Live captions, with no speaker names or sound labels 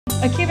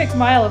A cubic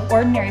mile of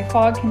ordinary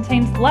fog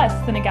contains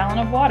less than a gallon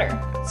of water.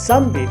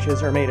 Some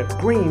beaches are made of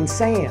green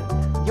sand.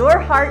 Your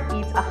heart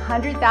beats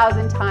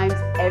 100,000 times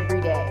every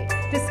day.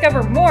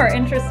 Discover more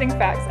interesting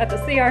facts at the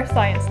CR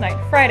Science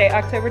Night, Friday,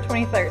 October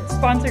 23rd,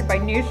 sponsored by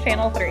News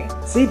Channel 3.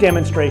 See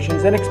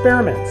demonstrations and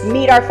experiments.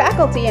 Meet our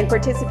faculty and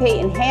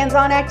participate in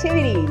hands-on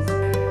activities.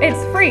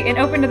 It's free and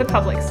open to the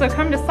public, so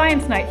come to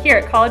Science Night here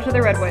at College of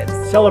the Redwoods.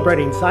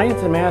 Celebrating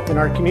science and math in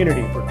our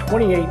community for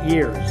 28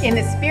 years. In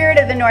the spirit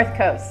of the North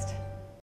Coast.